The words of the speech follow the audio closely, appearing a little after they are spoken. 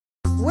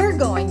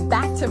going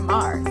back to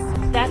Mars.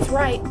 That's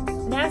right.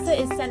 NASA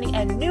is sending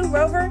a new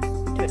rover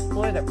to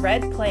explore the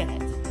red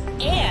planet.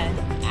 And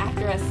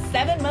after a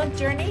 7-month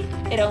journey,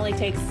 it only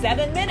takes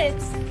 7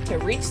 minutes to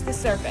reach the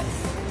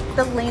surface.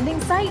 The landing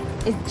site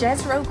is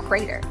Jezero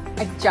Crater,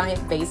 a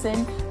giant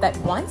basin that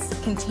once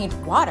contained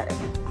water.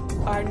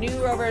 Our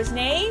new rover's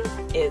name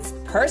is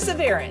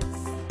Perseverance.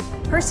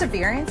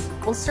 Perseverance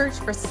will search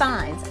for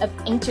signs of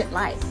ancient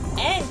life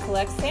And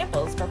collect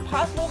samples for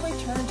possible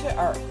return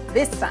to Earth.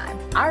 This time,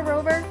 our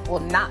rover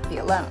will not be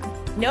alone.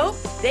 Nope,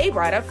 they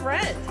brought a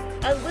friend.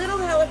 A little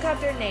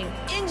helicopter named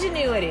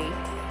Ingenuity,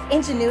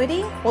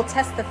 Ingenuity will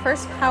test the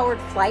first powered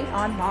flight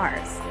on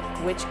Mars.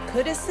 which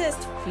could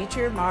assist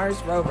future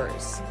Mars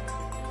rovers.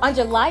 On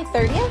July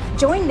 30th,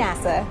 join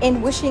NASA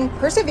in wishing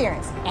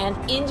Perseverance And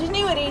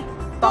Ingenuity,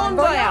 Bon Bon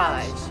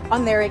Voyage!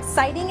 on their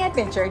exciting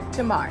adventure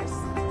to Mars.